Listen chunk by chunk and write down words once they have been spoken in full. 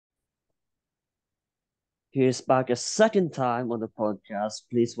He's back a second time on the podcast.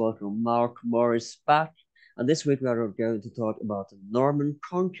 Please welcome Marc Morris back. And this week we are going to talk about the Norman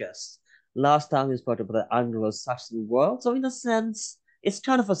Conquest. Last time we spoke about the Anglo Saxon world, so in a sense, it's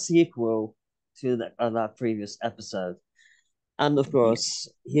kind of a sequel to that previous episode. And of Yeah, course,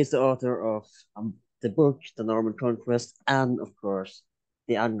 he's the author of the book, The Norman Conquest, and of course,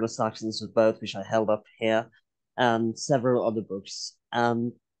 The Anglo Saxons, both which I held up here, and several other books.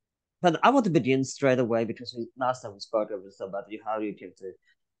 And but I want to begin straight away because last time we spoke about how you came to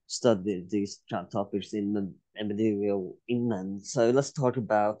study these topics in medieval England. So let's talk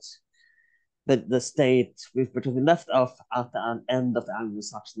about the state because we left off at the end of the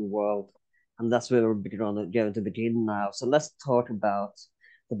Anglo-Saxon world, and that's where going to begin now. So let's talk about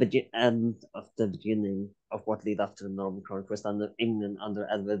the end of the beginning of what led up to the Norman conquest under England under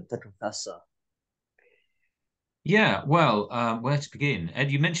Edward the Confessor. where to begin?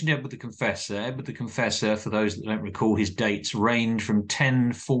 Ed, you mentioned Edward the Confessor. Edward the Confessor, for those that don't recall his dates, reigned from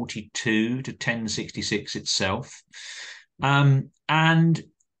 1042 to 1066 itself. And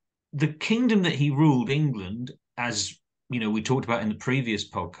the kingdom that he ruled, England, as we talked about in the previous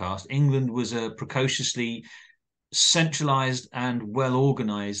podcast, England was a precociously centralized and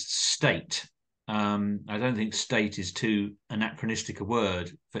well-organized state. I don't think state is too anachronistic a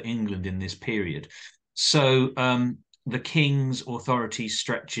word for England in this period. So the king's authority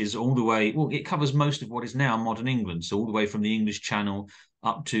stretches all the way, well, it covers most of what is now modern England, so all the way from the English Channel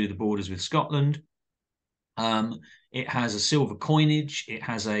up to the borders with Scotland. It has a silver coinage. It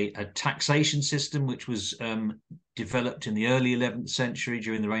has a taxation system which was developed in the early 11th century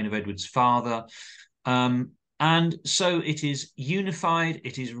during the reign of Edward's father. And so it is unified,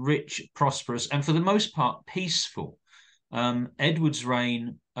 it is rich, prosperous, and for the most part peaceful. Edward's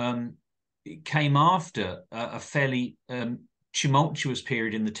reign came after a fairly tumultuous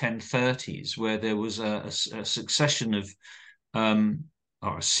period in the 1030s, where there was a succession of,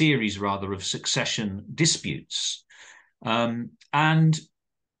 or a series rather, of succession disputes. And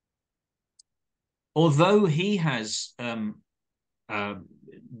although he has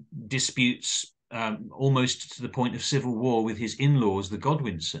disputes almost to the point of civil war with his in-laws, the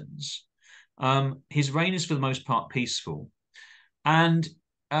Godwinsons, his reign is for the most part peaceful. And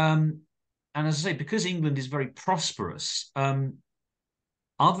as I say, because England is very prosperous,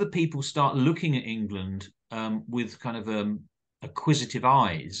 other people start looking at England with kind of acquisitive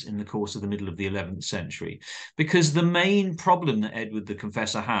eyes in the course of the middle of the 11th century, because the main problem that Edward the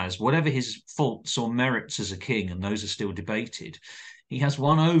Confessor has, whatever his faults or merits as a king, and those are still debated, he has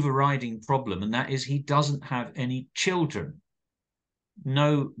one overriding problem, and that is he doesn't have any children.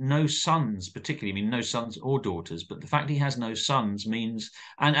 No sons, particularly. I mean, no sons or daughters, but the fact he has no sons means,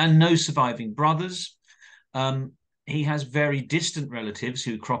 and no surviving brothers. He has very distant relatives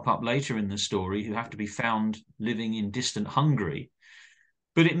who crop up later in the story who have to be found living in distant Hungary.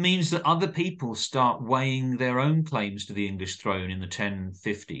 But it means that other people start weighing their own claims to the English throne in the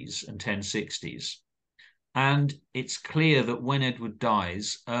 1050s and 1060s. And it's clear that when Edward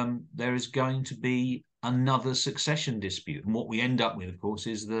dies, there is going to be another succession dispute. And what we end up with, of course,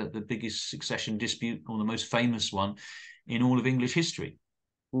 is the biggest succession dispute, or the most famous one, in all of English history.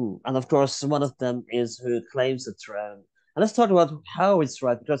 And of course, one of them is who claims the throne. And let's talk about how it's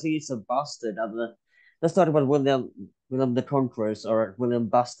right, because he's a bastard. And let's talk about William the Conqueror, or William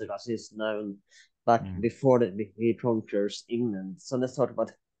Bastard, as he's known back before he conquers England. So let's talk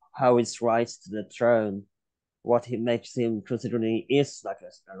about how it's right to the throne, what he makes him, considering he is, like I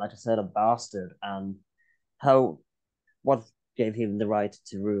said, a bastard, and what gave him the right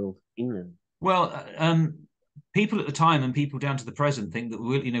to rule England. Well, people at the time and people down to the present think that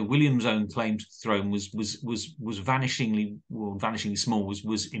William's own claim to the throne was vanishingly small,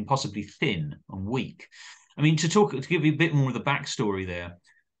 was impossibly thin and weak. I mean, to give you a bit more of the backstory there,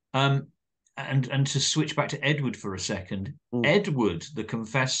 and to switch back to Edward for a second, Edward the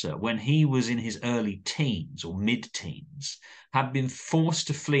Confessor, when he was in his early teens or mid-teens, had been forced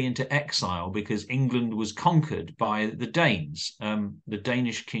to flee into exile because England was conquered by the Danes. The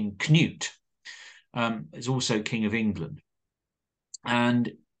Danish king Knut is also king of England.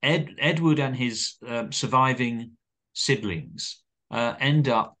 And Edward and his surviving siblings end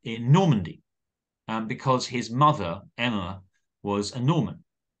up in Normandy because his mother, Emma, was a Norman.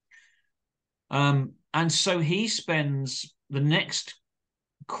 And so he spends the next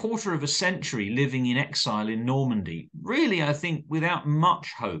quarter of a century living in exile in Normandy, really, I think, without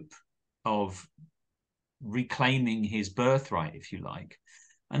much hope of reclaiming his birthright, if you like.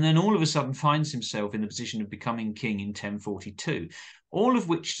 And then all of a sudden finds himself in the position of becoming king in 1042. All of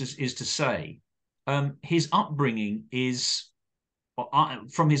which is to say, his upbringing is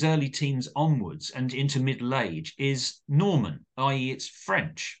from his early teens onwards and into middle age is Norman, i.e., it's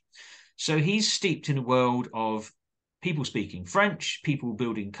French. So he's steeped in a world of people speaking French, people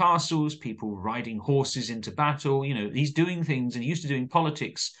building castles, people riding horses into battle. He's doing things and used to doing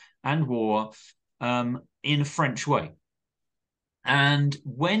politics and war in a French way. And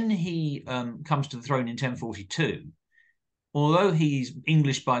when he comes to the throne in 1042, although he's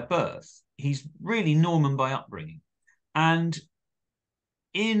English by birth, he's really Norman by upbringing. And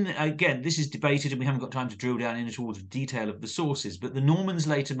again, this is debated and we haven't got time to drill down into all the detail of the sources, but the Normans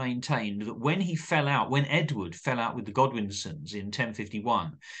later maintained that when Edward fell out with the Godwinsons in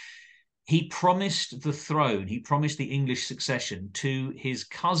 1051, he promised the throne, he promised the English succession to his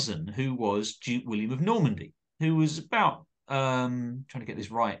cousin, who was Duke William of Normandy, who was about, trying to get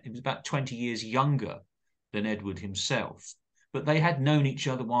this right, he was about 20 years younger than Edward himself. But they had known each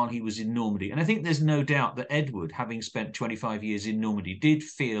other while he was in Normandy. And I think there's no doubt that Edward, having spent 25 years in Normandy, did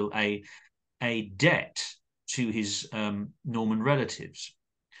feel a debt to his Norman relatives.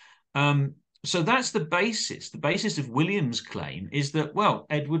 So that's the basis. The basis of William's claim is that, well,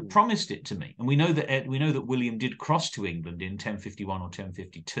 Edward promised it to me. And we know that William did cross to England in 1051 or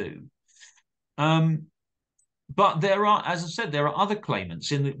 1052. But there are, as I said, there are other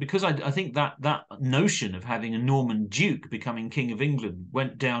claimants because I think that notion of having a Norman duke becoming king of England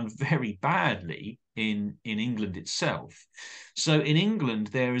went down very badly in England itself. So in England,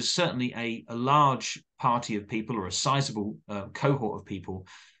 there is certainly a large party of people, or a sizable cohort of people,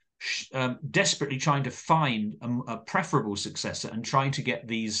 desperately trying to find a preferable successor and trying to get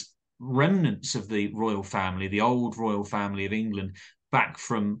these remnants of the royal family, the old royal family of England, back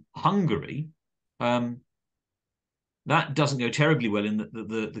from Hungary. That doesn't go terribly well in that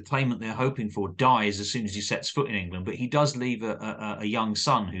the claimant they're hoping for dies as soon as he sets foot in England, but he does leave a young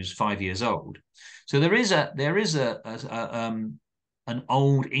son who's 5 years old. So there is an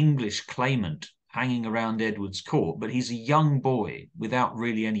old English claimant hanging around Edward's court, but he's a young boy without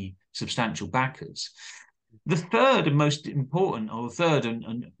really any substantial backers. The third and most important, or the third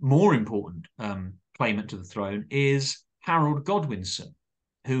and more important claimant to the throne is Harold Godwinson,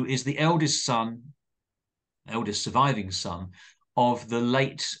 who is the eldest surviving son of the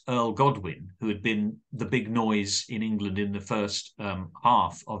late Earl Godwin, who had been the big noise in England in the first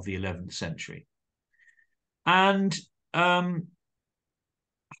half of the 11th century. And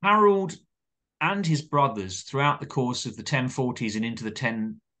Harold and his brothers, throughout the course of the 1040s and into the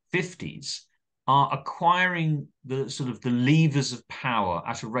 1050s, are acquiring the levers of power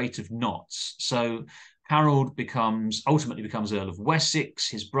at a rate of knots. So Harold ultimately becomes Earl of Wessex.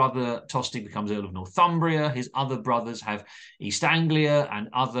 His brother Tostig becomes Earl of Northumbria. His other brothers have East Anglia and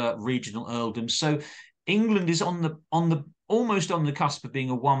other regional earldoms. So England is almost on the cusp of being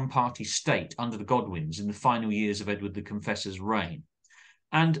a one-party state under the Godwins in the final years of Edward the Confessor's reign.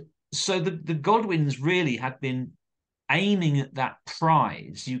 And so the Godwins really had been aiming at that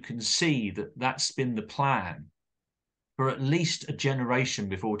prize. You can see that that's been the plan for at least a generation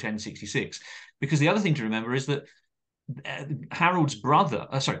before 1066. Because the other thing to remember is that Harold's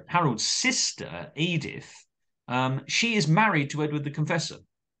sister, Edith, she is married to Edward the Confessor.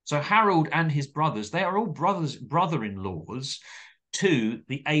 So Harold and his brothers, they are all brother-in-laws to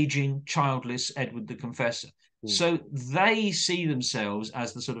the aging, childless Edward the Confessor. So they see themselves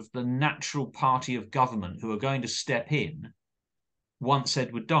as the natural party of government who are going to step in once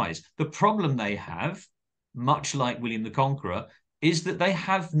Edward dies. The problem they have, much like William the Conqueror, is that they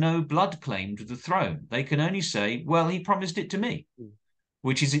have no blood claim to the throne. They can only say, well, he promised it to me,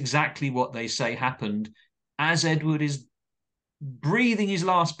 which is exactly what they say happened as Edward is breathing his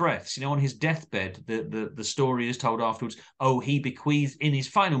last breaths, on his deathbed. The story is told afterwards, he bequeathed, in his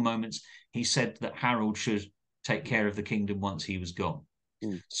final moments, he said that Harold should take care of the kingdom once he was gone.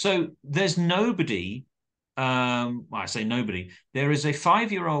 So there's nobody, I say nobody, there is a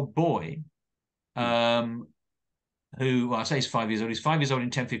 5-year-old boy who, I say he's 5 years old. He's 5 years old in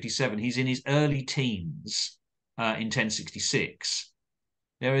 1057. He's in his early teens in 1066.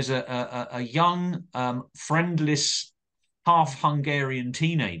 There is a young, friendless, half-Hungarian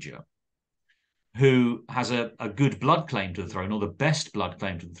teenager who has a good blood claim to the throne, or the best blood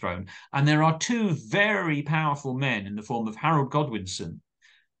claim to the throne. And there are two very powerful men in the form of Harold Godwinson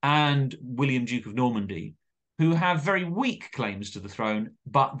and William, Duke of Normandy, who have very weak claims to the throne,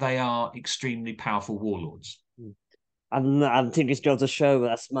 but they are extremely powerful warlords. And I think it's going to show,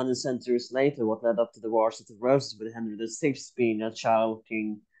 as many centuries later, what led up to the Wars of the Roses with Henry VI being a child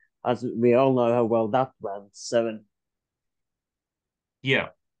king, as we all know how well that went. Yeah.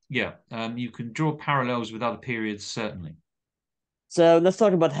 You can draw parallels with other periods, certainly. So let's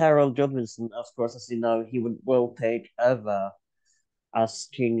talk about Harold Godwinson. Of course, as you know, he will take over as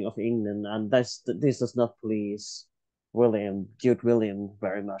King of England, and this does not please Duke William,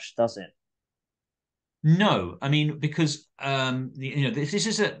 very much, does it? No, I mean because this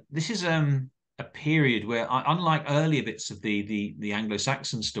is a period where, unlike earlier bits of the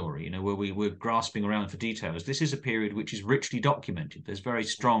Anglo-Saxon story, where we were grasping around for details, this is a period which is richly documented. There's very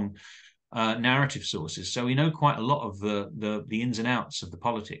strong narrative sources, so we know quite a lot of the ins and outs of the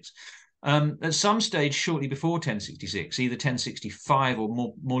politics. At some stage shortly before 1066, either 1065 or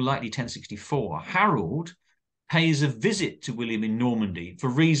more likely 1064, Harold pays a visit to William in Normandy for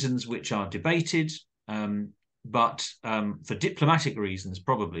reasons which are debated, but for diplomatic reasons,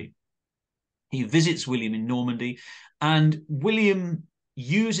 probably. He visits William in Normandy, and William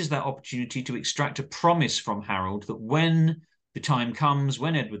uses that opportunity to extract a promise from Harold that when the time comes,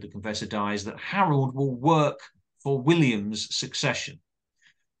 when Edward the Confessor dies, that Harold will work for William's succession.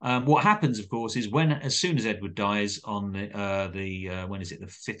 What happens, of course, is as soon as Edward dies on when is it, the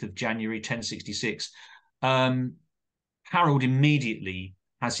 5th of January, 1066, Harold immediately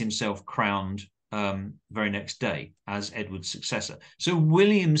has himself crowned very next day as Edward's successor. So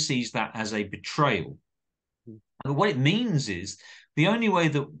William sees that as a betrayal. And what it means is the only way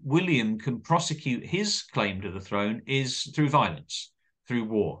that William can prosecute his claim to the throne is through violence, through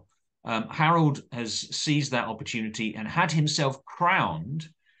war. Harold has seized that opportunity and had himself crowned,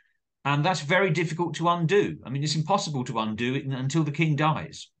 and that's very difficult to undo. I mean, it's impossible to undo it until the king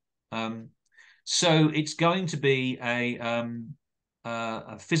dies. So it's going to be a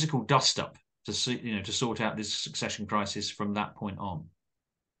physical dust-up to sort out this succession crisis from that point on.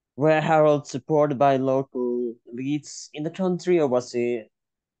 Were Harold supported by local elites in the country, or was he?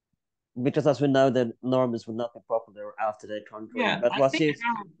 Because as we know, the Normans would not be popular after their conquering. Yeah, But was he?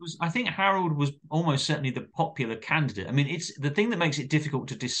 I think Harold was almost certainly the popular candidate. I mean, it's the thing that makes it difficult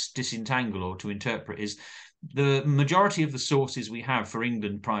to disentangle or to interpret is the majority of the sources we have for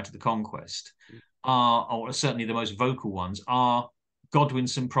England prior to the conquest are, or certainly the most vocal ones, are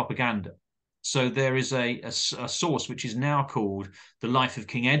Godwinson propaganda. So there is a source which is now called The Life of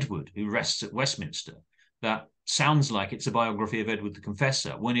King Edward, who rests at Westminster, that sounds like it's a biography of Edward the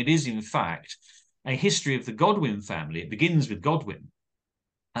Confessor, when it is in fact a history of the Godwin family. It begins with Godwin,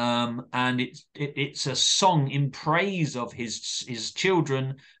 and it's a song in praise of his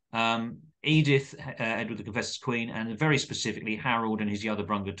children, Edith, Edward the Confessor's queen, and very specifically Harold and his younger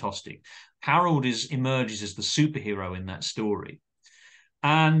brother Tostig. Harold emerges as the superhero in that story,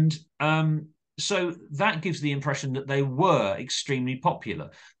 and so that gives the impression that they were extremely popular.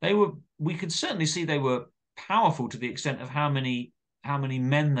 We could certainly see they were powerful to the extent of how many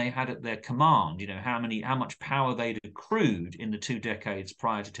men they had at their command, how much power they'd accrued in the 2 decades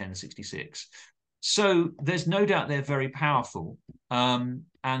prior to 1066. So there's no doubt they're very powerful, and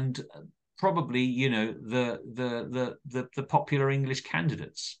probably the popular English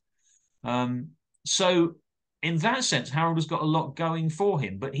candidates. So in that sense, Harold has got a lot going for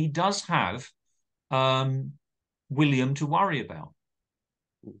him, but he does have William to worry about.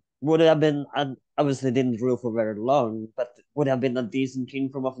 Would it have been, and obviously didn't rule for very long, but would have been a decent king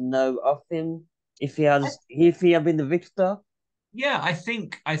from of know of him if he had been the victor? Yeah, I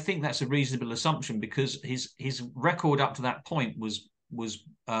think that's a reasonable assumption, because his record up to that point was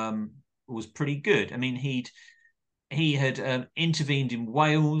pretty good. I mean, he had intervened in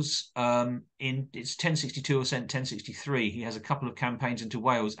Wales it's 1062 or 1063. He has a couple of campaigns into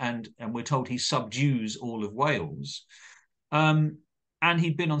Wales, and we're told he subdues all of Wales. And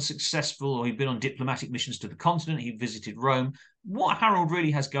he'd been on diplomatic missions to the continent. He visited Rome. What Harold really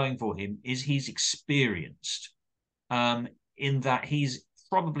has going for him is he's experienced, in that he's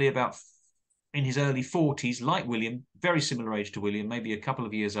probably about in his early 40s, like William, very similar age to William, maybe a couple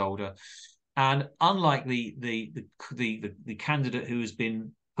of years older. And unlike the candidate who has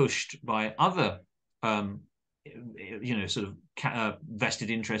been pushed by other vested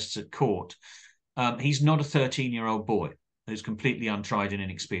interests at court, he's not a 13-year-old boy who's completely untried and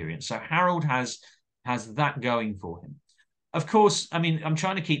inexperienced. So Harold has that going for him. Of course, I mean, I'm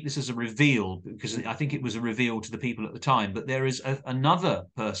trying to keep this as a reveal because I think it was a reveal to the people at the time, but there is another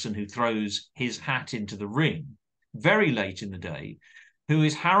person who throws his hat into the ring very late in the day, who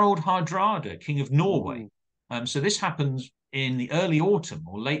is Harald Hardrada, King of Norway. So this happens in the early autumn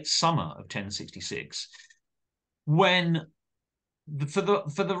or late summer of 1066, when for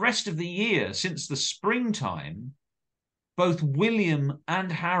the rest of the year, since the springtime, both William and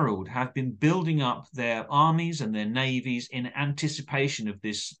Harold have been building up their armies and their navies in anticipation of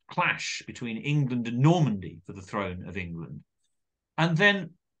this clash between England and Normandy for the throne of England. And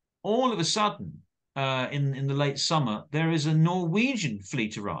then all of a sudden, in the late summer, there is a Norwegian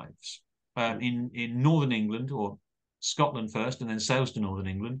fleet arrives in northern England, or Scotland first and then sails to northern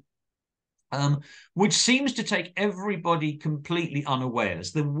England. Which seems to take everybody completely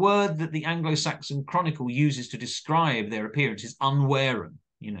unawares. The word that the Anglo-Saxon Chronicle uses to describe their appearance is unwaren,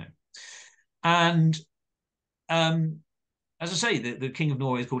 you know. And as I say, the King of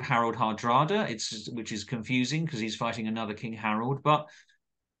Norway is called Harald Hardrada, which is confusing because he's fighting another King Harold. But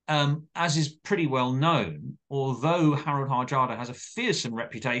as is pretty well known, although Harald Hardrada has a fearsome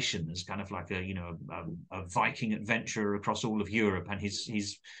reputation as kind of like a Viking adventurer across all of Europe, and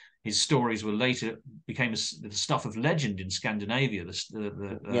his stories were later became the stuff of legend in Scandinavia,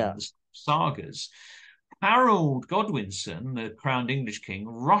 the sagas. Harold Godwinson, the crowned English king,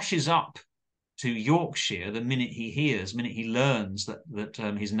 rushes up to Yorkshire the minute he learns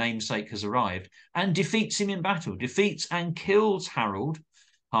that his namesake has arrived, and defeats him in battle, defeats and kills Harold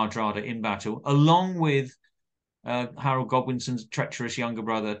Hardrada in battle, along with Harold Godwinson's treacherous younger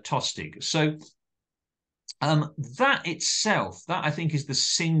brother Tostig. So that itself, that I think is the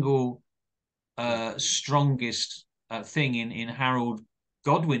single strongest thing in Harold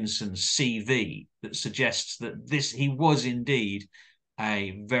Godwinson's CV that suggests that he was indeed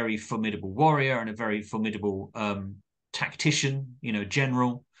a very formidable warrior and a very formidable tactician,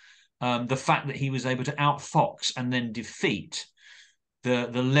 general. The fact that he was able to outfox and then defeat the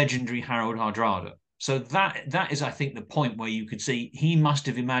legendary Harold Hardrada. So that is, I think, the point where you could see he must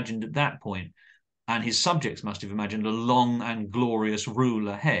have imagined at that point, and his subjects must have imagined, a long and glorious rule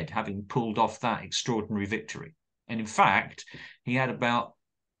ahead, having pulled off that extraordinary victory. And in fact, he had about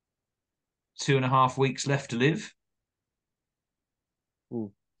 2.5 weeks left to live.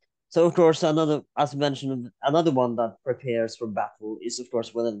 So, of course, as mentioned, another one that prepares for battle is, of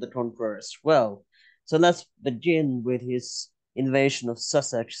course, Willem the Conqueror as well. So let's begin with his invasion of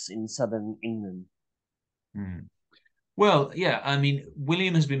Sussex in southern England. Well, yeah, I mean,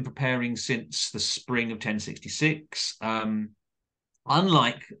 William has been preparing since the spring of 1066.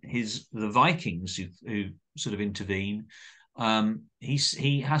 Unlike the Vikings who sort of intervene,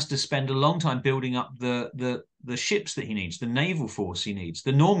 he has to spend a long time building up the ships that he needs, the naval force he needs.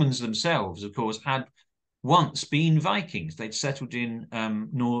 The Normans themselves, of course, had once been Vikings. They'd settled in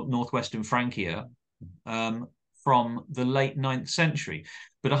northwestern Francia from the late 9th century.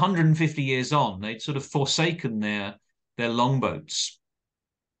 But 150 years on, they'd sort of forsaken their longboats,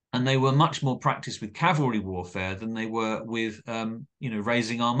 and they were much more practiced with cavalry warfare than they were with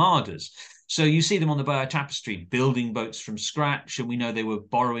raising armadas. So you see them on the Bayeux Tapestry building boats from scratch, and we know they were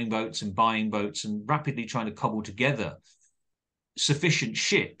borrowing boats and buying boats and rapidly trying to cobble together sufficient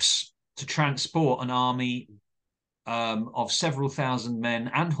ships to transport an army of several thousand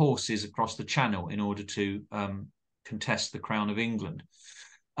men and horses across the Channel in order to contest the crown of England.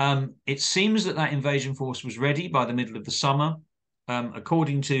 It seems that invasion force was ready by the middle of the summer.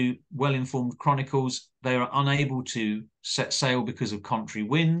 According to well-informed chronicles, they are unable to set sail because of contrary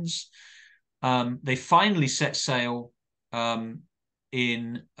winds. They finally set sail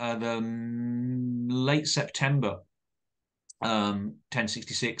in the late September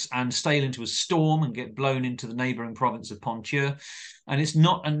 1066 and sail into a storm and get blown into the neighbouring province of Ponthieu. And it's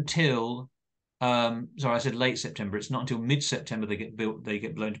not until sorry, I said late September. It's not until mid-September they get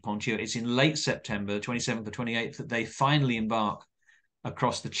blown to Ponthieu. It's in late September, 27th or 28th, that they finally embark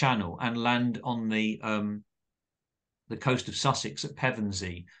across the Channel and land on the coast of Sussex at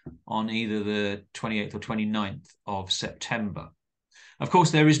Pevensey on either the 28th or 29th of September. Of course,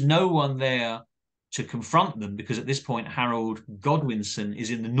 there is no one there to confront them because at this point Harold Godwinson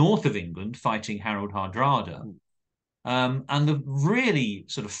is in the north of England fighting Harold Hardrada. And the really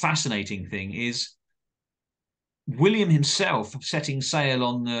sort of fascinating thing is William himself, setting sail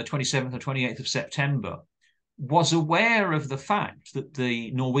on the 27th or 28th of September, was aware of the fact that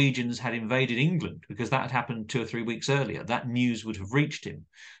the Norwegians had invaded England because that had happened 2 or 3 weeks earlier. That news would have reached him.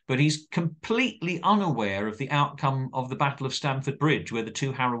 But he's completely unaware of the outcome of the Battle of Stamford Bridge, where the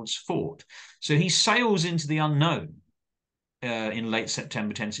two Harolds fought. So he sails into the unknown in late September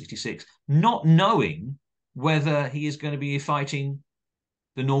 1066, not knowing whether he is going to be fighting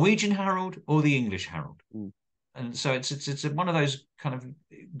the Norwegian Harold or the English Harold. And so it's one of those kind of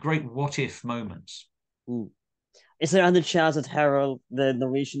great what-if moments. Is there any chance that the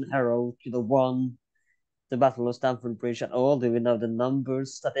Norwegian Harold, could have won the Battle of Stamford Bridge at all? Do we know the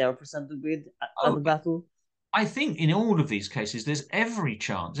numbers that they are presented with at the battle? I think in all of these cases, there's every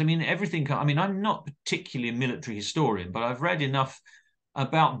chance. I mean, I'm not particularly a military historian, but I've read enough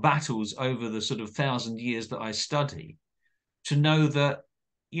about battles over the sort of 1,000 years that I study to know that,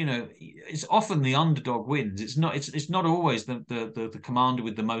 it's often the underdog wins. It's not always the commander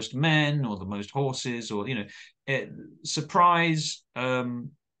with the most men or the most horses or, surprise, the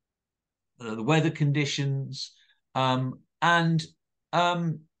weather conditions, And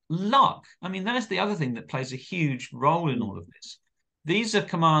luck. I mean, that's the other thing that plays a huge role in all of this. These are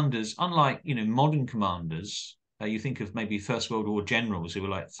commanders, unlike modern commanders. You think of maybe First World War generals who were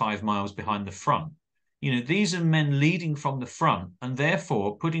like 5 miles behind the front. These are men leading from the front and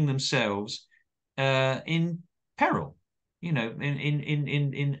therefore putting themselves in peril.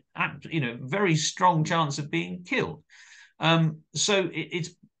 In very strong chance of being killed. So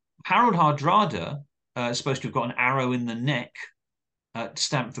it's Harold Hardrada is supposed to have got an arrow in the neck at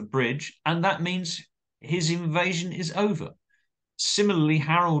Stamford Bridge, and that means his invasion is over. Similarly,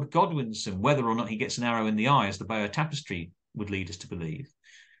 Harold Godwinson, whether or not he gets an arrow in the eye, as the Bayeux Tapestry would lead us to believe,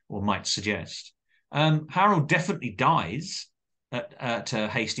 or might suggest, Harold definitely dies at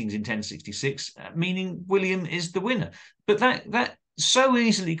Hastings in 1066, meaning William is the winner. But that so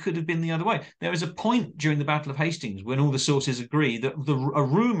easily could have been the other way. There was a point during the Battle of Hastings when all the sources agree that a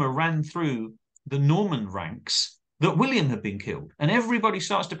rumour ran through the Norman ranks that William had been killed, and everybody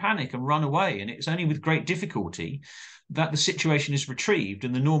starts to panic and run away, and it's only with great difficulty that the situation is retrieved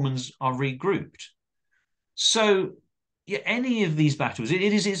and the Normans are regrouped. So, yeah, any of these battles, you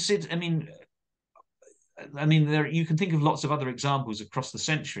can think of lots of other examples across the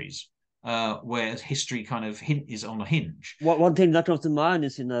centuries where history kind of is on a hinge. One thing that comes to mind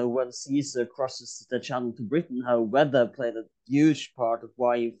is, when Caesar crosses the Channel to Britain, how weather played a huge part of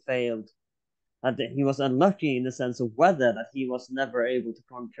why he failed. And he was unlucky in the sense of weather, that he was never able to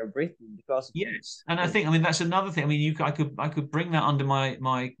conquer Britain because of yes. And I think, that's another thing. I mean, I could bring that under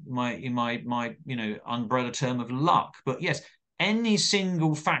my umbrella term of luck. But yes, any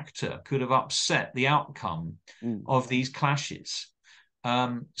single factor could have upset the outcome of these clashes.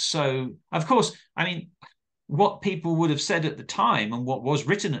 So, of course, I mean, what people would have said at the time and what was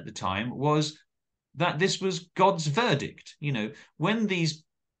written at the time was that this was God's verdict. When these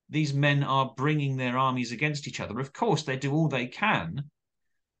men are bringing their armies against each other, of course, they do all they can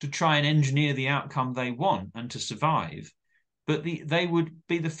to try and engineer the outcome they want and to survive. But they would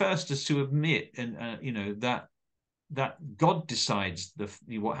be the first to admit, that God decides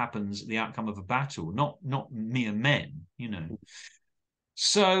what happens, the outcome of a battle, not mere men.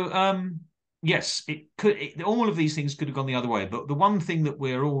 So yes, all of these things could have gone the other way. But the one thing that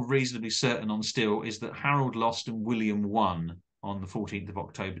we're all reasonably certain on still is that Harold lost and William won on the 14th of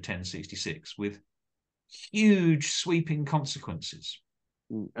October 1066 with huge sweeping consequences.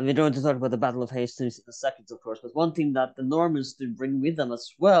 And we're going to talk about the Battle of Hastings in a second, of course. But one thing that the Normans did bring with them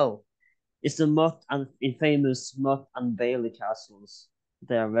as well is the Mott and infamous Mott and Bailey castles.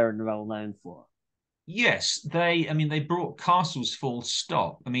 They are very well known for. Yes, they brought castles full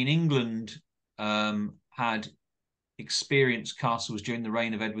stop. I mean, England had experienced castles during the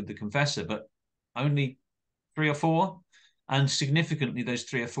reign of Edward the Confessor, but only 3 or 4. And significantly, those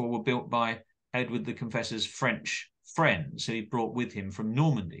 3 or 4 were built by Edward the Confessor's French friends who he brought with him from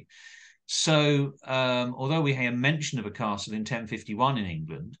Normandy. So, although we hear mention of a castle in 1051 in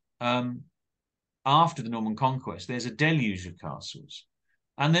England, after the Norman Conquest, there's a deluge of castles.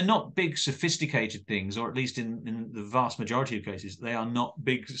 And they're not big, sophisticated things, or at least in the vast majority of cases, they are not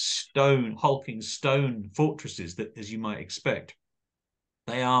big hulking stone fortresses that, as you might expect.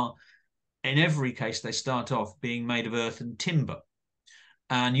 They are, in every case, they start off being made of earth and timber.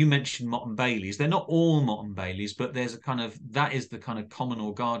 And you mentioned Mott and Baileys. They're not all Mott and Baileys, but that is the kind of common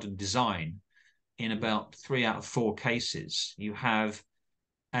or garden design in about 3 out of 4 cases. You have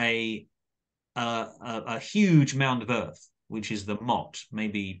a huge mound of earth, which is the Mott,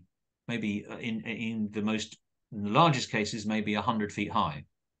 maybe in the largest cases, maybe 100 feet high,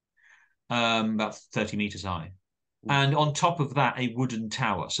 about 30 meters high. And on top of that, a wooden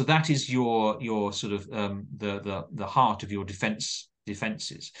tower. So that is your sort of the heart of your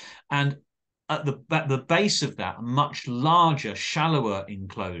defenses. And at the base of that, a much larger, shallower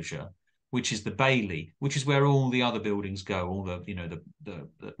enclosure, which is the bailey, which is where all the other buildings go, all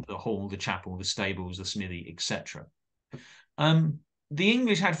the hall, the chapel, the stables, the smithy, etc. The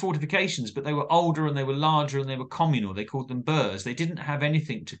English had fortifications, but they were older and they were larger and they were communal. They called them burhs. They didn't have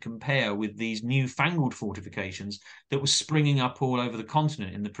anything to compare with these newfangled fortifications that were springing up all over the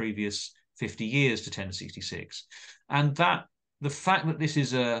continent in the previous 50 years to 1066. And the fact that this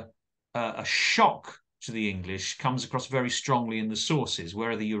is a shock to the English comes across very strongly in the sources,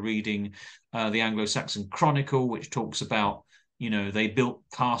 whether you're reading the Anglo Saxon Chronicle, which talks about, they built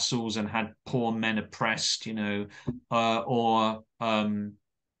castles and had poor men oppressed, or the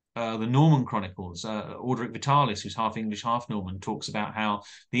Norman Chronicles. Orderic Vitalis, who's half English, half Norman, talks about how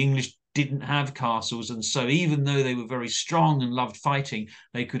the English didn't have castles, and so even though they were very strong and loved fighting,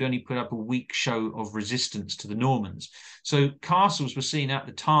 they could only put up a weak show of resistance to the Normans. So castles were seen at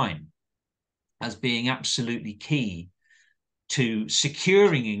the time as being absolutely key to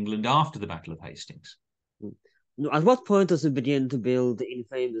securing England after the Battle of Hastings. At what point does it begin to build the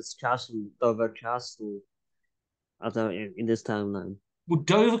infamous castle, Dover Castle, in this timeline? Well,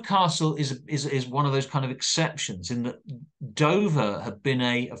 Dover Castle is one of those kind of exceptions in that Dover had been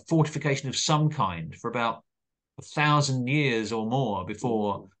a fortification of some kind for about 1,000 years or more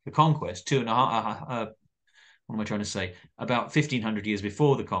before the conquest, two and a half. What am I trying to say? About 1,500 years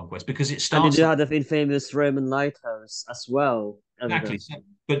before the conquest, because it And you starts do have the infamous Roman lighthouse as well. exactly.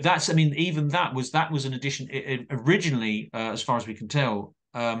 But that's, I mean, even that was an addition. Originally, as far as we can tell,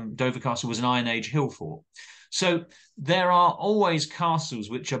 Dover Castle was an Iron Age hill fort. So there are always castles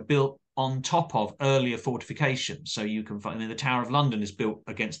which are built on top of earlier fortifications. So you can find, I mean, the Tower of London is built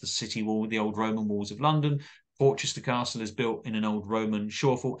against the city wall, the old Roman walls of London. Portchester Castle is built in an old Roman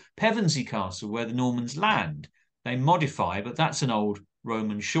shore fort. Pevensey Castle, where the Normans land, they modify, but that's an old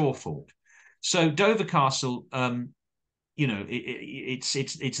Roman shore fort. So Dover Castle,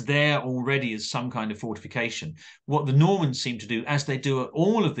 it's there already as some kind of fortification. What the Normans seem to do, as they do at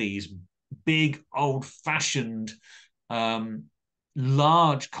all of these big, old-fashioned,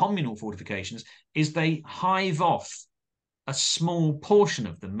 large communal fortifications, is they hive off a small portion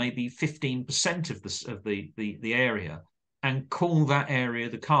of them, maybe 15% of the area, and call that area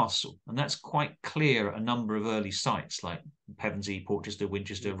the castle. And that's quite clear at a number of early sites like Pevensey, Portchester,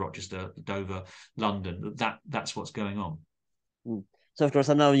 Winchester, Rochester, Dover, London. That's what's going on. So of course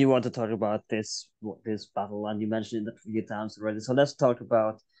I know you want to talk about this battle, and you mentioned it a few times already. So let's talk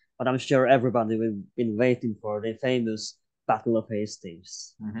about what I'm sure everybody will been waiting for, the famous Battle of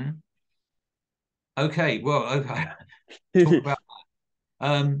Hastings. Mm-hmm. Okay, well, okay. Talk about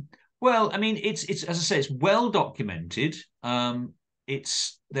well, I mean, it's as I say, it's well documented.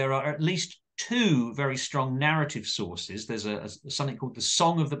 There are at least two very strong narrative sources. There's something called the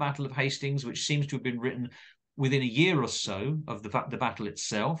Song of the Battle of Hastings, which seems to have been written within a year or so of the battle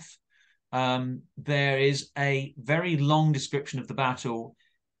itself. There is a very long description of the battle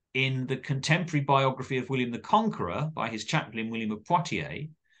in the contemporary biography of William the Conqueror by his chaplain William of Poitiers.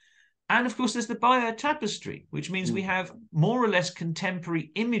 And of course, there's the Bayeux Tapestry, which means we have more or less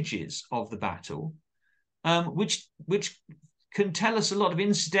contemporary images of the battle, which can tell us a lot of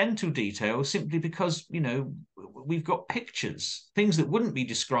incidental detail simply because, we've got pictures, things that wouldn't be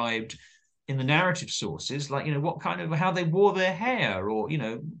described in the narrative sources, like, what kind of, how they wore their hair, or,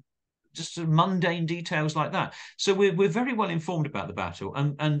 just sort of mundane details like that. So we're very well informed about the battle.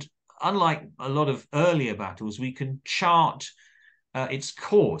 And unlike a lot of earlier battles, we can chart its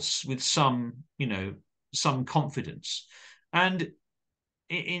course with some confidence. And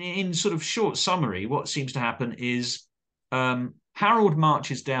in sort of short summary, what seems to happen is Harold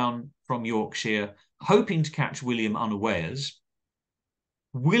marches down from Yorkshire, hoping to catch William unawares.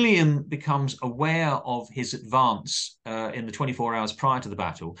 William becomes aware of his advance in the 24 hours prior to the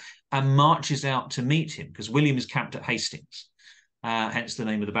battle and marches out to meet him, because William is camped at Hastings, hence the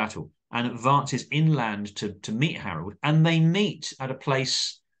name of the battle, and advances inland to meet Harold. And they meet at a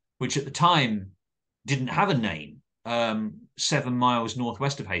place which at the time didn't have a name, 7 miles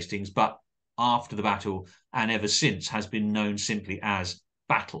northwest of Hastings, but after the battle and ever since has been known simply as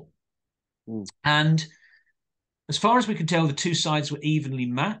Battle. And as far as we can tell, the two sides were evenly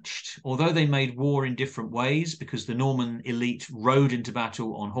matched, although they made war in different ways, because the Norman elite rode into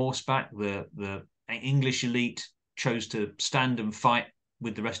battle on horseback. The English elite chose to stand and fight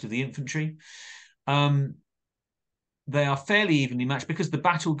with the rest of the infantry. They are fairly evenly matched because the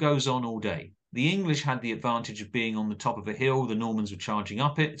battle goes on all day. The English had the advantage of being on the top of a hill. The Normans were charging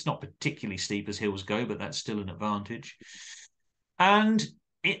up it. It's not particularly steep as hills go, but that's still an advantage. And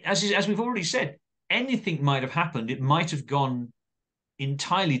as we've already said, anything might have happened. It might have gone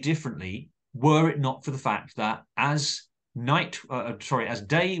entirely differently were it not for the fact that as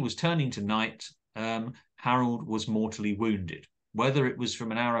day was turning to night, Harold was mortally wounded, whether it was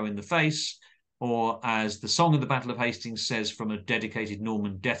from an arrow in the face or, as the Song of the Battle of Hastings says, from a dedicated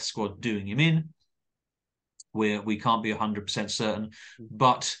Norman death squad doing him in. We can't be 100% certain,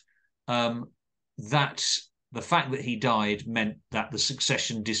 but that the fact that he died meant that the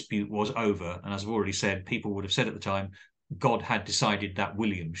succession dispute was over. And as I've already said, people would have said at the time, God had decided that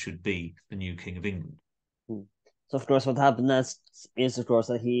William should be the new King of England. So, of course, what happened next is, of course,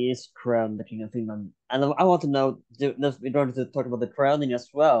 that he is crowned the King of England. And I want to know, in order to talk about the crowning as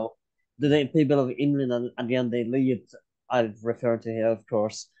well, do the people of England, and again, the elite I've referred to here, of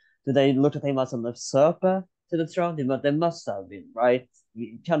course, do they look at him as an usurper to the throne? They must have been, right?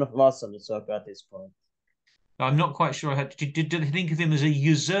 He kind of was an usurper at this point. I'm not quite sure. Did they think of him as a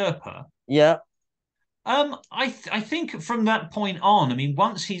usurper? Yeah. I think from that point on, I mean,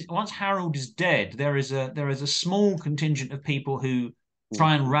 once Harold is dead, there is a small contingent of people who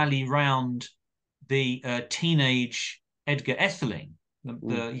try and rally round the teenage Edgar Etheling,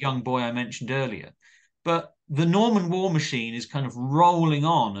 the young boy I mentioned earlier. But the Norman war machine is kind of rolling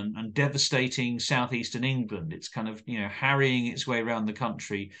on and devastating southeastern England. It's kind of, harrying its way around the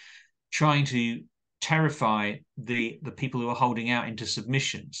country, trying to terrify the people who are holding out into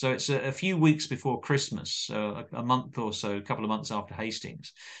submission. So it's a few weeks before Christmas, a month or so, a couple of months after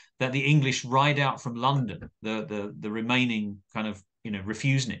Hastings, that the English ride out from London, the remaining kind of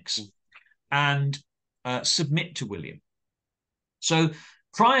refuseniks, and submit to William. So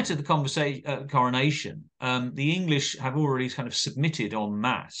prior to the coronation, the English have already kind of submitted en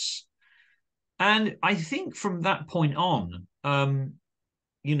masse, and I think from that point on,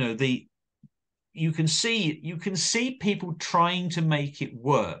 the you can see people trying to make it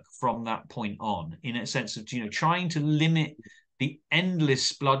work from that point on, in a sense of trying to limit the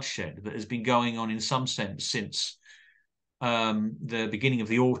endless bloodshed that has been going on in some sense since the beginning of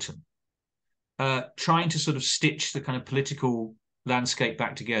the autumn, trying to sort of stitch the kind of political landscape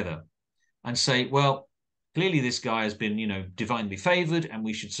back together and say, well, clearly this guy has been divinely favored and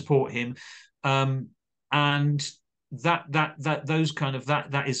we should support him, and that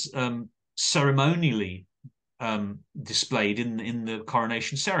is ceremonially displayed in the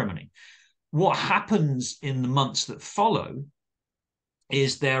coronation ceremony. What happens in the months that follow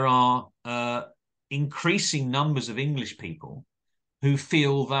is there are increasing numbers of English people who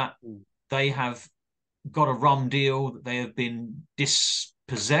feel that they have got a rum deal, that they have been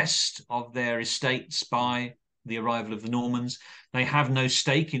dispossessed of their estates by the arrival of the Normans. They have no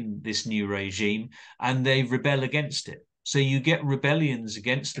stake in this new regime and they rebel against it. So you get rebellions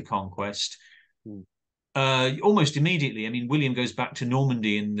against the conquest almost immediately. I mean, William goes back to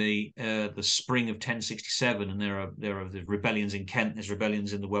Normandy in the spring of 1067, and there are the rebellions in Kent. There's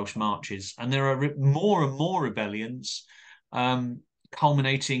rebellions in the Welsh Marches, and there are more and more rebellions,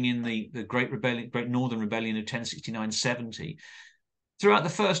 culminating in the Great Northern Rebellion of 1069-70 throughout the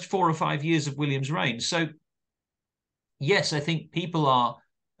first 4 or 5 years of William's reign. So, yes, I think people are.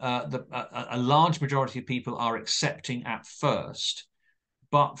 A large majority of people are accepting at first,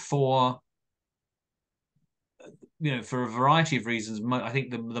 but for a variety of reasons, I think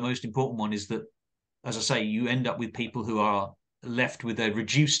the most important one is that, as I say, you end up with people who are left with a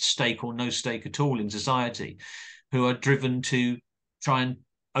reduced stake or no stake at all in society, who are driven to try and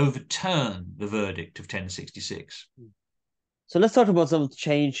overturn the verdict of 1066. So let's talk about some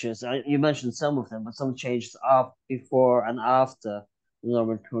changes. You mentioned some of them, but some changes before and after the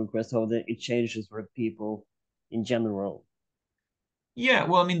Norman Conquest, how it changes for people in general. Yeah,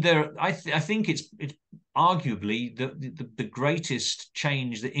 well, I mean, I think it's arguably the greatest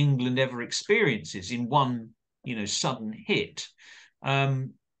change that England ever experiences in one sudden hit,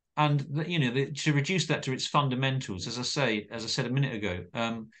 and to reduce that to its fundamentals, as I said a minute ago,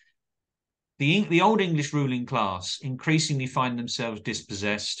 the old English ruling class increasingly find themselves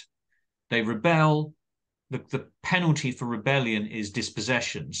dispossessed. They rebel. The penalty for rebellion is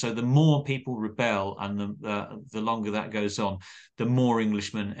dispossession. So the more people rebel and the longer that goes on, the more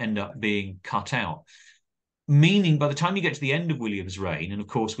Englishmen end up being cut out. Meaning, by the time you get to the end of William's reign, and of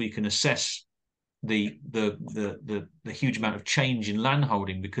course we can assess the huge amount of change in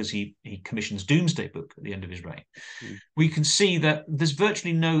landholding because he commissions Domesday Book at the end of his reign, we can see that there's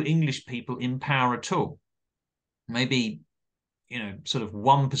virtually no English people in power at all. Maybe sort of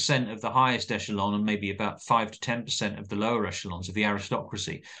 1% of the highest echelon and maybe about 5 to 10% of the lower echelons of the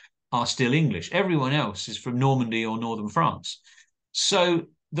aristocracy are still English. Everyone else is from Normandy or northern France. So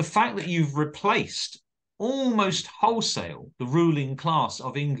the fact that you've replaced almost wholesale the ruling class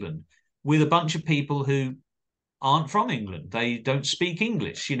of England with a bunch of people who aren't from England, they don't speak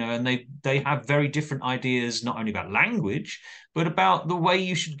English, and they have very different ideas, not only about language, but about the way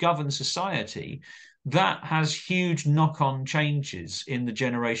you should govern society. That has huge knock-on changes in the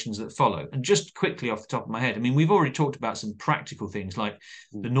generations that follow. And just quickly off the top of my head, I mean, we've already talked about some practical things like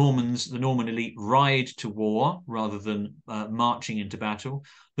the Norman elite ride to war rather than marching into battle.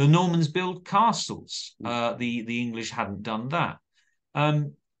 The Normans build castles. The English hadn't done that.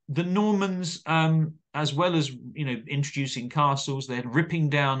 The Normans, as well as introducing castles, they're ripping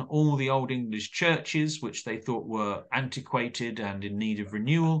down all the old English churches, which they thought were antiquated and in need of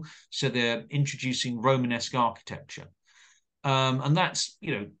renewal. So they're introducing Romanesque architecture, and that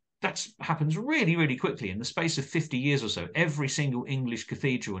happens really, really quickly. In the space of 50 years or so, every single English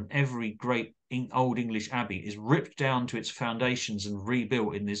cathedral and every great old English abbey is ripped down to its foundations and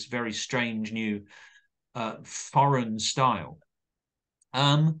rebuilt in this very strange new foreign style.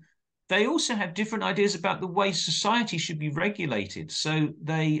 they also have different ideas about the way society should be regulated. So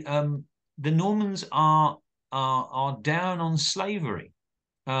the Normans are down on slavery,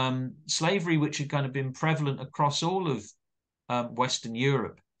 slavery which had kind of been prevalent across all of Western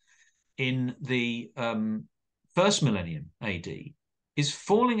Europe in the first millennium AD, is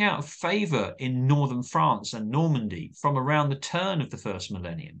falling out of favour in northern France and Normandy from around the turn of the first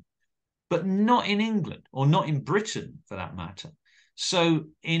millennium, but not in England, or not in Britain for that matter. So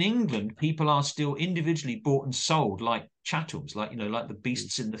in England, people are still individually bought and sold like chattels, like the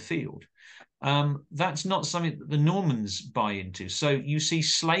beasts in the field. That's not something that the Normans buy into. So you see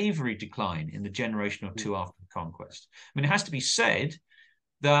slavery decline in the generation or two after the conquest. I mean, it has to be said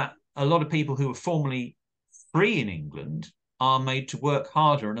that a lot of people who were formerly free in England are made to work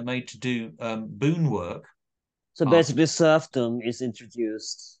harder and are made to do boon work. So basically, serfdom is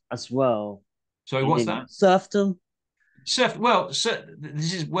introduced as well. Sorry, what's that? Serfdom.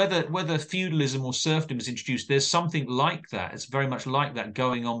 This is whether feudalism or serfdom is introduced. There's something like that. It's very much like that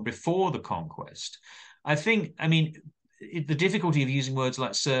going on before the conquest. I mean, the difficulty of using words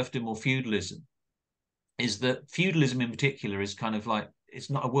like serfdom or feudalism is that feudalism in particular is kind of like, it's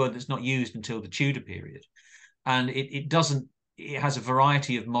not a word that's not used until the Tudor period, and it has a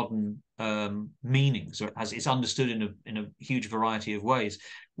variety of modern meanings, or it's understood in a huge variety of ways.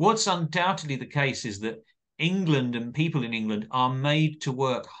 What's undoubtedly the case is that England and people in England are made to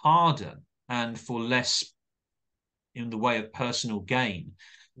work harder and for less in the way of personal gain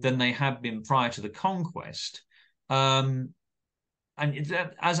than they had been prior to the conquest. And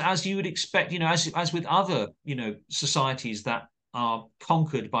as you would expect, as with other, societies that are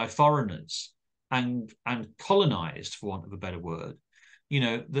conquered by foreigners and colonized, for want of a better word,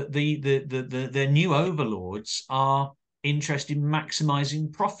 their new overlords are interested in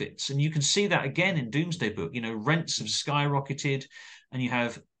maximizing profits. And you can see that again in Doomsday Book. Rents have skyrocketed, and you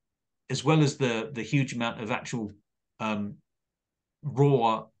have, as well as the huge amount of actual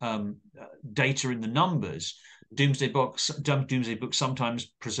raw data in the numbers, Doomsday Book sometimes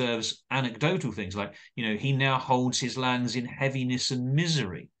preserves anecdotal things like, he now holds his lands in heaviness and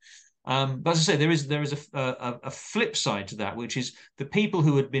misery. But as I say, there is a flip side to that, which is the people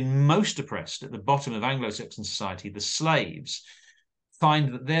who had been most oppressed at the bottom of Anglo Saxon society, the slaves,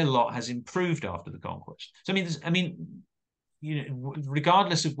 find that their lot has improved after the conquest. So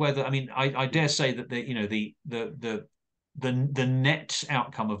regardless of whether, I dare say that the net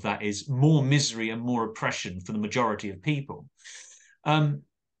outcome of that is more misery and more oppression for the majority of people.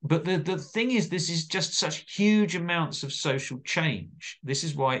 But the thing is, this is just such huge amounts of social change. This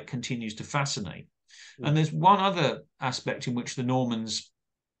is why it continues to fascinate. And there's one other aspect in which the Normans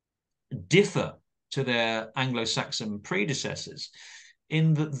differ to their Anglo-Saxon predecessors,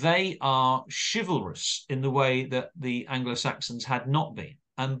 in that they are chivalrous in the way that the Anglo-Saxons had not been.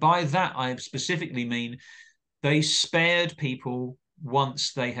 And by that, I specifically mean they spared people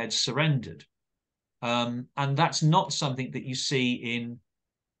once they had surrendered. And that's not something that you see in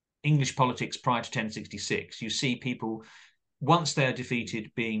English politics prior to 1066. You see people, once they're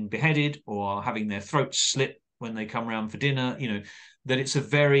defeated, being beheaded or having their throats slit when they come around for dinner, that it's a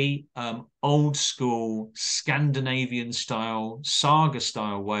very old school Scandinavian style, saga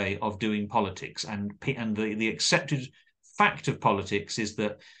style way of doing politics. And the accepted fact of politics is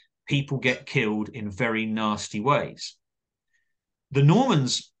that people get killed in very nasty ways. The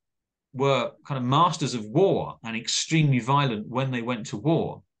Normans were kind of masters of war and extremely violent when they went to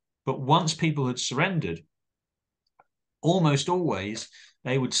war. But once people had surrendered, almost always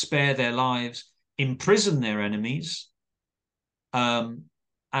they would spare their lives, imprison their enemies, and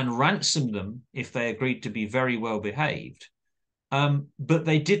ransom them if they agreed to be very well behaved. But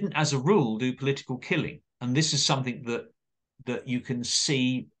they didn't, as a rule, do political killing. And this is something that you can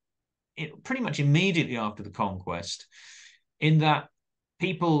see pretty much immediately after the conquest, in that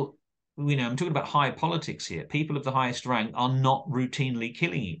people, I'm talking about high politics here, people of the highest rank are not routinely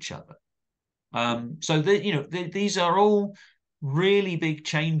killing each other. So these are all really big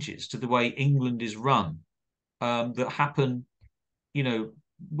changes to the way England is run, that happen,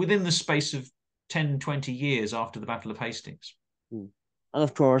 within the space of 10, 20 years after the Battle of Hastings. And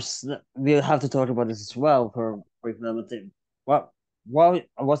of course, we'll have to talk about this as well for a brief moment. Why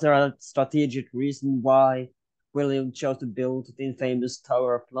was there a strategic reason why William chose to build the infamous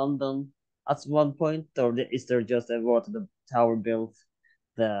Tower of London at one point, or is there just the tower built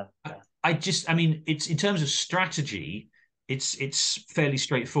there? It's in terms of strategy, it's fairly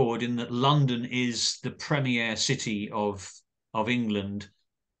straightforward in that London is the premier city of England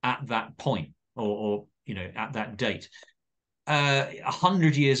at that point, or at that date.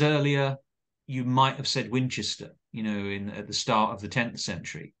 100 years earlier, you might have said Winchester, at the start of the 10th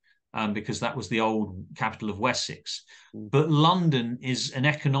century. because that was the old capital of Wessex. Mm. But London is an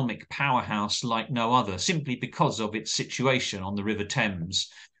economic powerhouse like no other, simply because of its situation on the River Thames.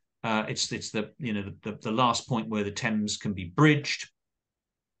 It's the last point where the Thames can be bridged,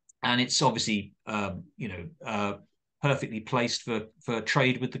 and it's obviously perfectly placed for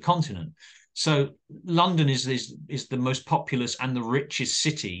trade with the continent. So London is the most populous and the richest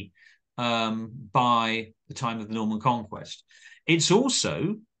city by the time of the Norman Conquest. It's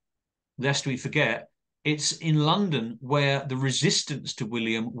also, lest we forget, it's in London where the resistance to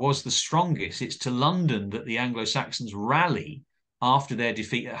William was the strongest. It's to London that the Anglo Saxons rally after their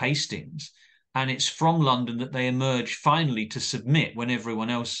defeat at Hastings. And it's from London that they emerge finally to submit when everyone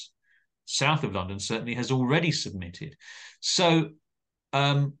else south of London certainly has already submitted. So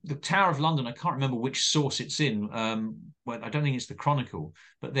the Tower of London, I can't remember which source it's in. Well, I don't think it's the Chronicle,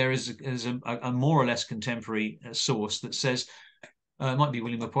 but there is a more or less contemporary source that says, it might be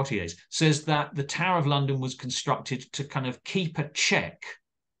William of Poitiers, says that the Tower of London was constructed to kind of keep a check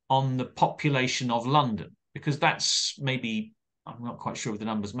on the population of London, because that's maybe, I'm not quite sure of the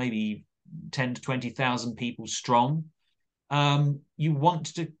numbers, maybe 10 to 20,000 people strong. You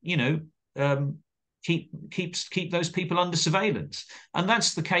want to, keep those people under surveillance, and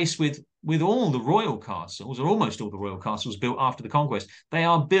that's the case with all the royal castles, or almost all the royal castles built after the conquest. They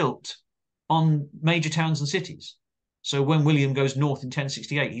are built on major towns and cities. So when William goes north in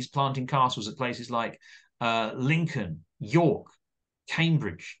 1068, he's planting castles at places like Lincoln, York,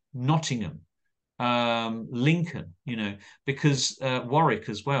 Cambridge, Nottingham, Lincoln, because Warwick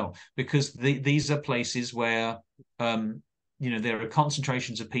as well, because these are places where there are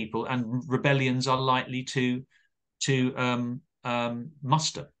concentrations of people, and rebellions are likely to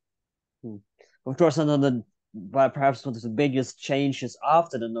muster. Of course, another, perhaps one of the biggest changes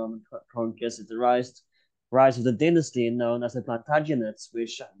after the Norman Conquest is the rise of the dynasty known as the Plantagenets,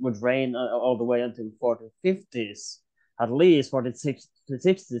 which would reign all the way until 1450s, at least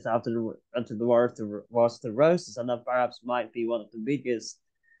 1460s until the Wars of the Roses, and that perhaps might be one of the biggest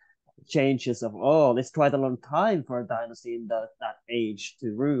changes of all. It's quite a long time for a dynasty in that age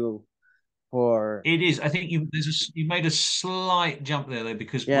to rule. It is. I think you made a slight jump there, though,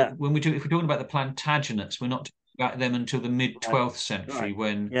 because if we're talking about the Plantagenets, we're not talking about them until the mid 12th century,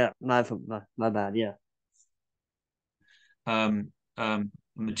 when my bad.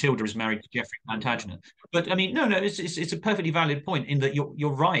 Matilda is married to Geoffrey Plantagenet. But I mean, no, it's a perfectly valid point in that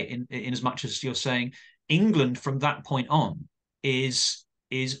you're right in as much as you're saying England from that point on is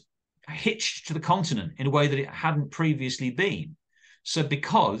hitched to the continent in a way that it hadn't previously been. So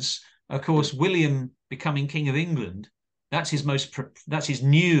because, of course, William becoming King of England, that's his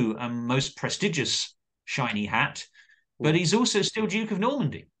new and most prestigious shiny hat, but he's also still Duke of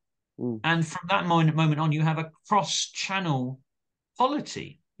Normandy. And from that moment on, you have a cross-channel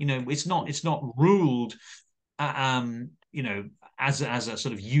polity. It's not ruled, as a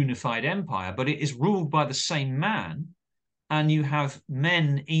sort of unified empire, but it is ruled by the same man. And you have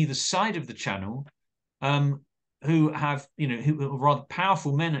men either side of the channel, who have, who are rather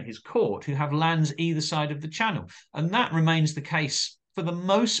powerful men at his court, who have lands either side of the channel. And that remains the case for the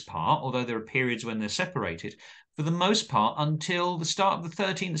most part, although there are periods when they're separated, for the most part until the start of the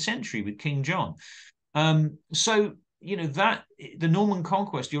 13th century with King John. So, that the Norman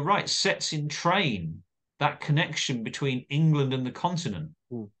Conquest, you're right, sets in train that connection between England and the continent,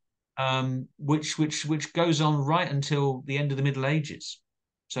 which goes on right until the end of the Middle Ages.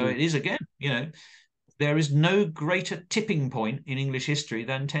 So it is, again, there is no greater tipping point in English history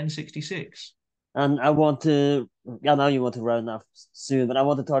than 1066. And I want to, now you want to round off soon, but I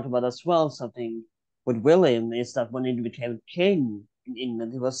want to talk about as well something with William, is that when he became king in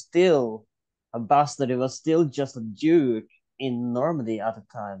England, he was still a bastard. He was still just a duke in Normandy at the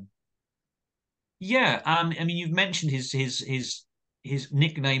time. Yeah, I mean, you've mentioned his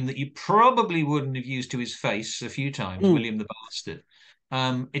nickname that you probably wouldn't have used to his face a few times, William the Bastard.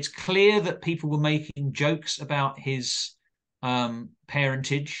 It's clear that people were making jokes about his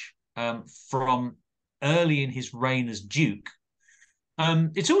parentage from early in his reign as duke.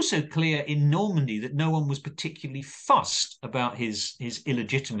 It's also clear in Normandy that no one was particularly fussed about his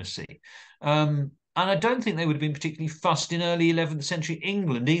illegitimacy. And I don't think they would have been particularly fussed in early 11th century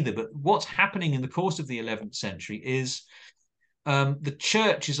England either. But what's happening in the course of the 11th century is the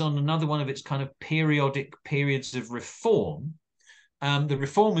church is on another one of its kind of periodic periods of reform. The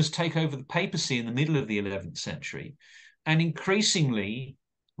reformers take over the papacy in the middle of the 11th century, and increasingly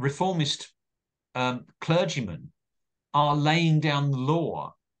reformist clergymen are laying down the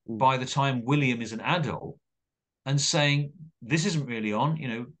law by the time William is an adult, and saying, this isn't really on,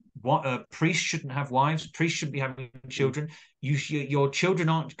 what priests shouldn't have wives, priests shouldn't be having children. Your children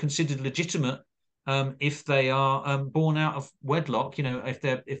aren't considered legitimate if they are born out of wedlock. You know,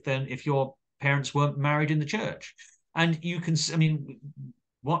 if your parents weren't married in the church. And you can, I mean,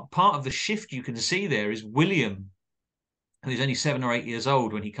 what part of the shift you can see there is William, who's only 7 or 8 years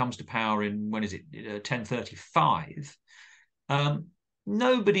old when he comes to power in, when is it, 1035.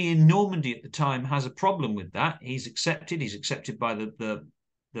 Nobody in Normandy at the time has a problem with that. He's accepted. He's accepted by the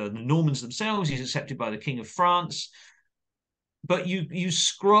Normans themselves. He's accepted by the King of France. But you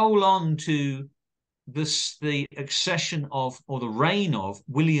scroll on to the accession of, or the reign of,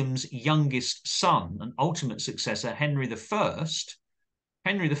 William's youngest son and ultimate successor, Henry I.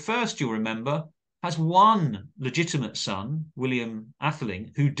 Henry I, you'll remember, has one legitimate son, William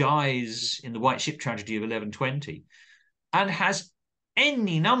Atheling, who dies in the White Ship tragedy of 1120, and has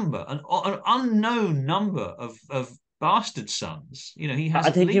any number, an unknown number of bastard sons. You know, he has I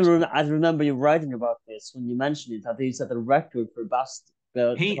at think least. I remember you writing about this when you mentioned it. I think you set a record for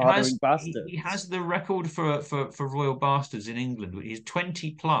fathering He bastards. has the record for royal bastards in England. He's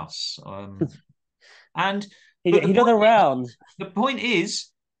 20 plus. And but He got around. the point is,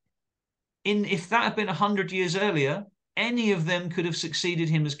 if that had been 100 years earlier, any of them could have succeeded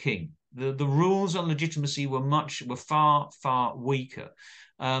him as king. The rules on legitimacy were far weaker.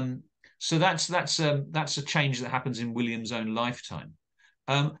 So that's a change that happens in William's own lifetime.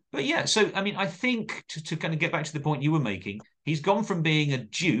 But yeah, so I mean, I think to kind of get back to the point you were making, he's gone from being a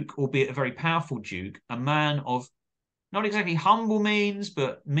duke, albeit a very powerful duke, a man of not exactly humble means,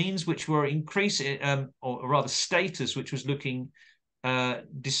 but means which were increasing, or rather status, which was looking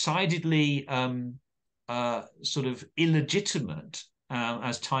decidedly sort of illegitimate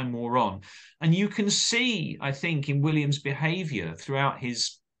as time wore on. And you can see, I think, in William's behaviour throughout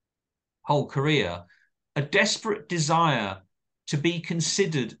his whole career, a desperate desire to be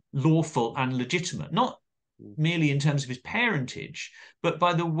considered lawful and legitimate, not merely in terms of his parentage, but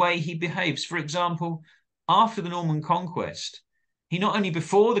by the way he behaves. For example, after the Norman Conquest, he not only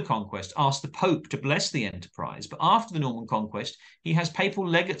before the conquest asked the Pope to bless the enterprise, but after the Norman Conquest, he has papal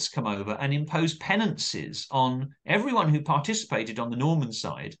legates come over and impose penances on everyone who participated on the Norman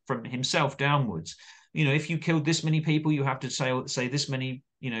side, from himself downwards. You know, if you killed this many people, you have to say this many,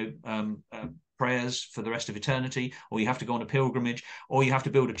 prayers for the rest of eternity, or you have to go on a pilgrimage, or you have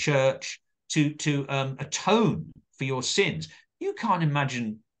to build a church to atone for your sins. You can't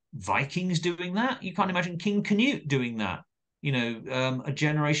imagine Vikings doing that. You can't imagine King Canute doing that, a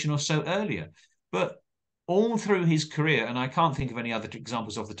generation or so earlier. But all through his career, and I can't think of any other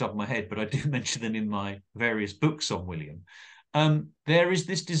examples off the top of my head, but I do mention them in my various books on William, there is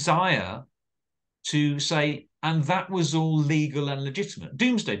this desire to say, and that was all legal and legitimate.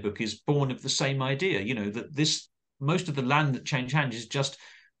 Domesday Book is born of the same idea, that most of the land that changed hands is just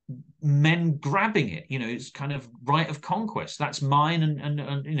men grabbing it. It's kind of right of conquest. That's mine,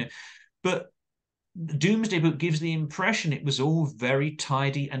 and but Domesday Book gives the impression it was all very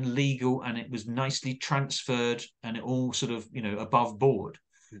tidy and legal, and it was nicely transferred, and it all sort of above board.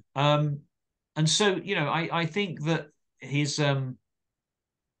 And so I think that his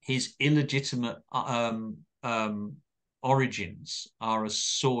illegitimate origins are a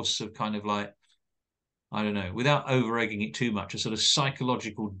source of kind of like, I don't know, without over egging it too much, a sort of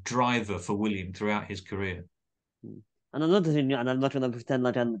psychological driver for William throughout his career. And another thing, and I'm not going to pretend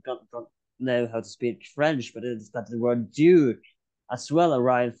like I don't know how to speak French, but it's that the word duke as well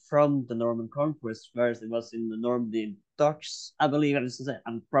arrived from the Norman Conquest, whereas it was in the Normandy Dutch, I believe.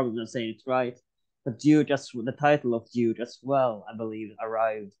 I'm probably not saying it right, but duke, the title of duke as well, I believe,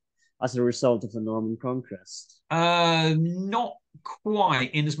 arrived as a result of the Norman Conquest. Not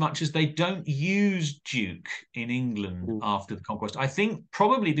quite, in as much as they don't use duke in England after the conquest. I think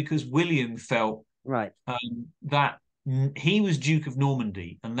probably because William felt right that he was Duke of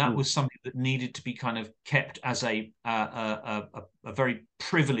Normandy, and that was something that needed to be kind of kept as a very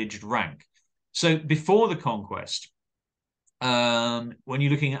privileged rank. So before the conquest, when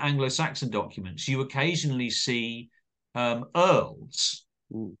you're looking at Anglo Saxon documents, you occasionally see earls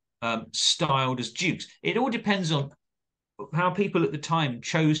styled as dukes. It all depends on how people at the time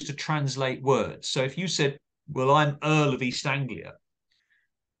chose to translate words. So if you said, well, I'm Earl of East Anglia,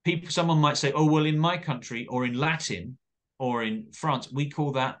 someone might say, oh, well, in my country, or in Latin, or in France, we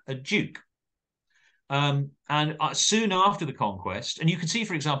call that a duke. And soon after the conquest, and you can see,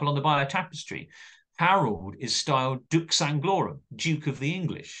 for example, on the Bayeux Tapestry, Harold is styled Dux Anglorum, Duke of the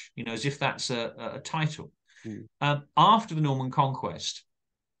English, as if that's a title. After the Norman Conquest,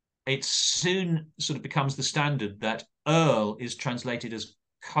 it soon sort of becomes the standard that Earl is translated as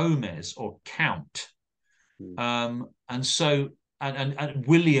Comes or Count. And so and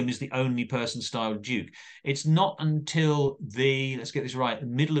William is the only person styled duke. It's not until let's get this right, the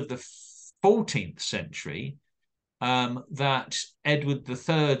middle of the 14th century that Edward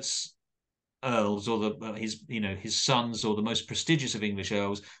III's earls, or his sons, or the most prestigious of English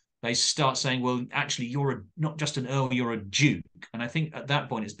earls, they start saying, well, actually, you're not just an earl, you're a duke. And I think at that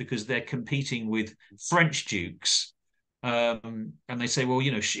point it's because they're competing with French dukes. And they say, well,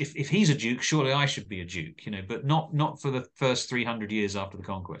 if he's a duke, surely I should be a duke, but not for the first 300 years after the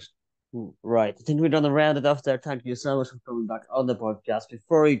conquest. Right. I think we're gonna round it off there. Thank you so much for coming back on the podcast.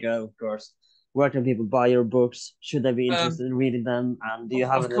 Before you go, of course, where can people buy your books? Should they be interested in reading them? And do you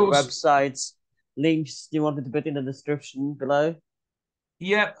have Of any course, websites, links you wanted to put in the description below?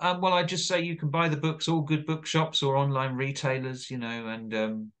 yeah. Well, I just say you can buy the books, all good bookshops or online retailers, and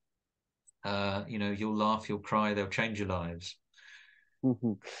you'll laugh, you'll cry, they'll change your lives.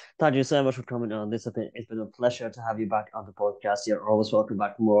 Thank you so much for coming on. It's been a pleasure to have you back on the podcast. You're always welcome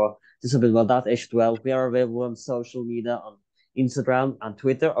back more. This has been Well That Age 12. We are available on social media on Instagram and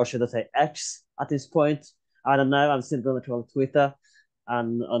Twitter, or should I say X at this point? I don't know. I'm still going to call Twitter.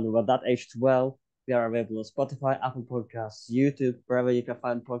 And on Well That Age 12, we are available on Spotify, Apple Podcasts, YouTube, wherever you can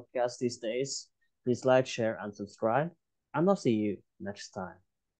find podcasts these days. Please like, share, and subscribe. And I'll see you next time.